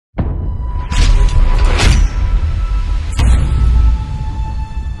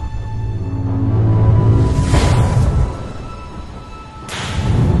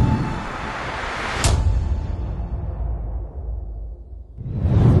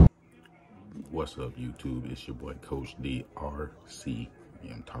What's up, YouTube? It's your boy Coach DRC.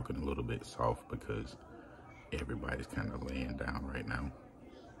 I'm talking a little bit soft because everybody's kind of laying down right now.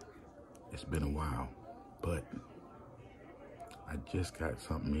 It's been a while, but I just got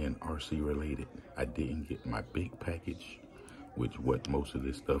something in RC related. I didn't get my big package, which what most of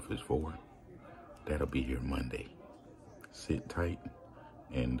this stuff is for. That'll be here Monday. Sit tight,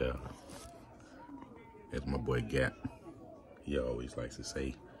 and as my boy Gap, he always likes to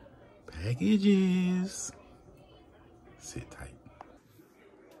say, packages. Sit tight.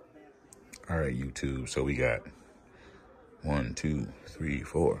 All right, YouTube. So we got 1, 2, 3,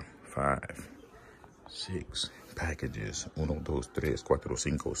 4, 5, 6 packages. 1, 2, 3, 4, 5,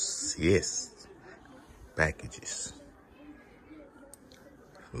 6 packages.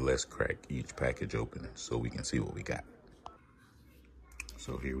 Let's crack each package open so we can see what we got.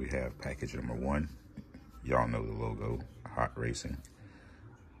 So here we have package number 1. Y'all know the logo, Hot Racing.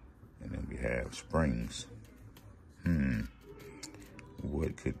 And then we have springs.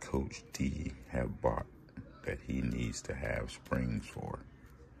 What could Coach D have bought that he needs to have springs for?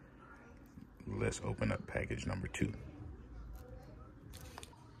 Let's open up package number 2.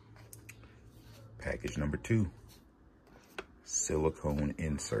 Package number 2, silicone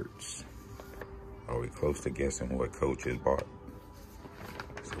inserts. Are we close to guessing what Coach has bought?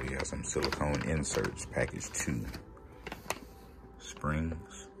 So we got some silicone inserts, package 2.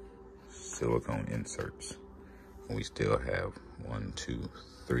 Springs, silicone inserts. And we still have 1, 2,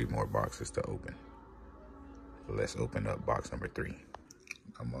 3 more boxes to open. Let's open up box number 3.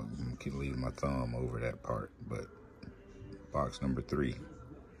 I'm gonna keep leaving my thumb over that part, but box number 3,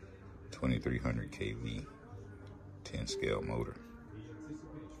 2300 kV, 10 scale motor.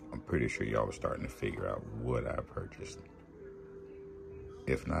 I'm pretty sure y'all are starting to figure out what I purchased.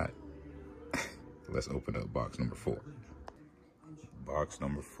 If not, let's open up box number 4. Box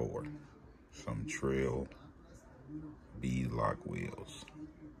number 4, some Trail bead lock wheels.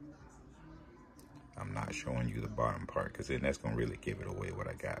 I'm not showing you the bottom part because then that's gonna really give it away what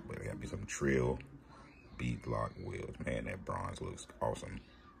I got. But I got me some Trail bead lock wheels. Man, that bronze looks awesome.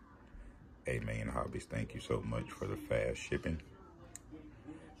 Hey man, Hobbies, thank you so much for the fast shipping.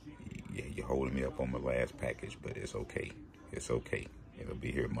 Yeah, you're holding me up on my last package, but it's okay. It's okay. It'll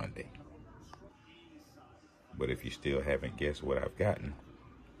be here Monday. But if you still haven't guessed what I've gotten,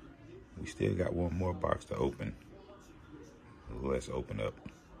 we still got one more box to open. Let's open up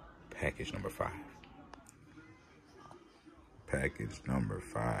package number 5. Package number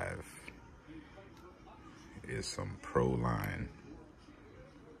 5 is some Proline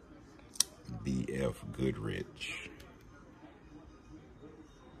BF Goodrich.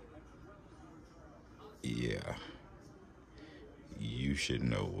 Yeah, you should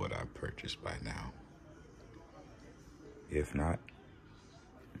know what I purchased by now. If not,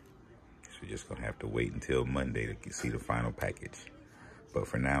 we're just gonna have to wait until Monday to see the final package. But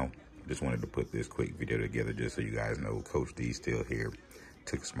for now, I just wanted to put this quick video together just so you guys know Coach D's still here.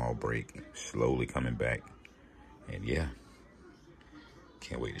 Took a small break, slowly coming back. And yeah,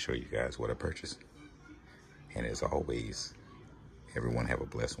 can't wait to show you guys what I purchased. And as always, everyone have a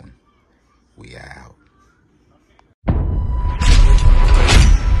blessed one. We out.